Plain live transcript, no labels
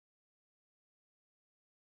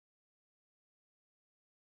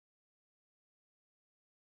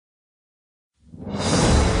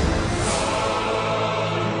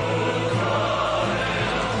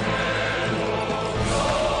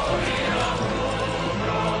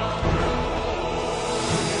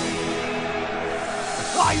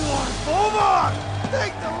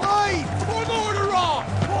Take the lead! For Morderon!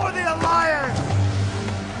 For the Alliance!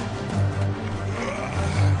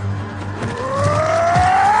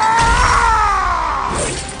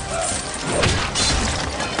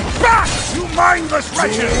 Back, you mindless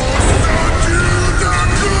wretches!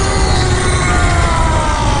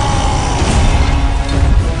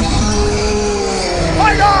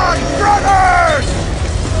 Fight on, brothers!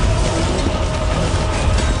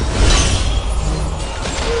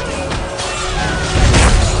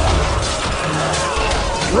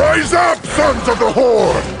 Rise up, sons of the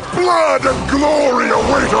Horde! Blood and glory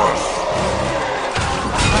await us!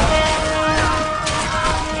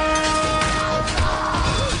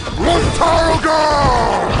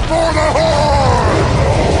 Luntargar! For the Horde!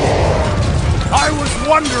 I was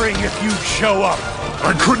wondering if you'd show up.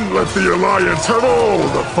 I couldn't let the Alliance have all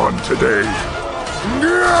the fun today.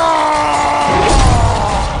 Nyah!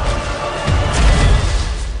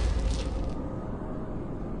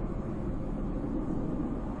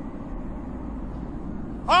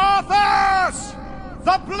 Arthas!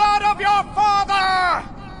 The blood of your father!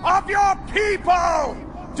 Of your people!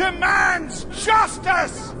 Demands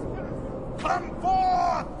justice! Come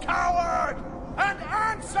forth, coward! And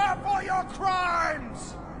answer for your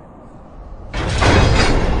crimes!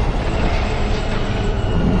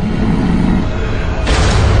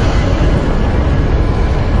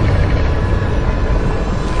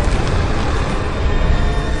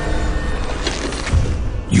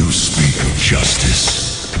 You speak of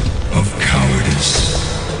justice, of cowardice.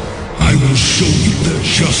 I will show you the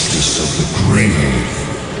justice of the grave,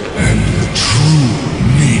 and the true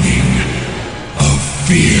meaning of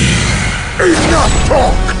fear. Enough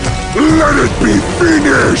talk! Let it be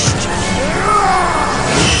finished!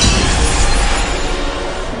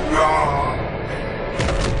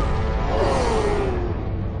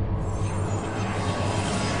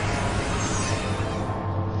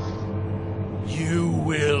 You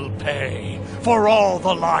will pay for all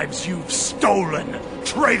the lives you've stolen,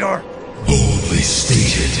 traitor! Boldly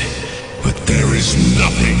stated, but there is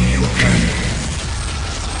nothing you can...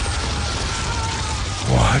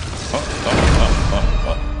 What?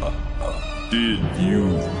 Did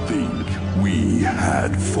you think we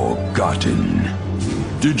had forgotten?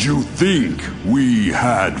 Did you think we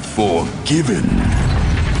had forgiven?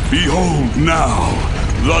 Behold now,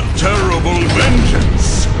 the terrible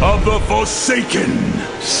vengeance of the Forsaken!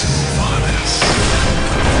 Sylvanas.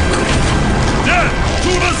 Death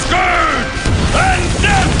to the Scourge! And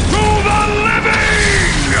death to the living!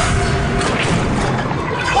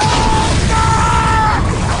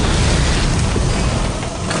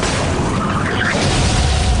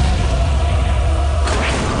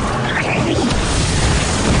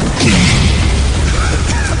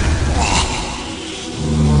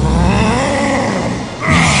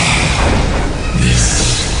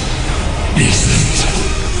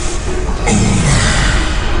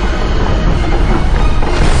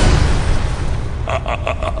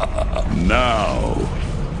 Now,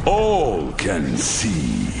 all can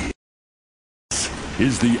see. This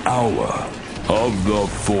is the hour of the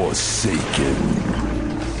Forsaken.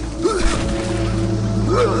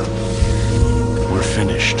 We're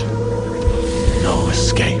finished. No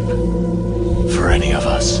escape for any of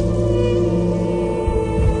us.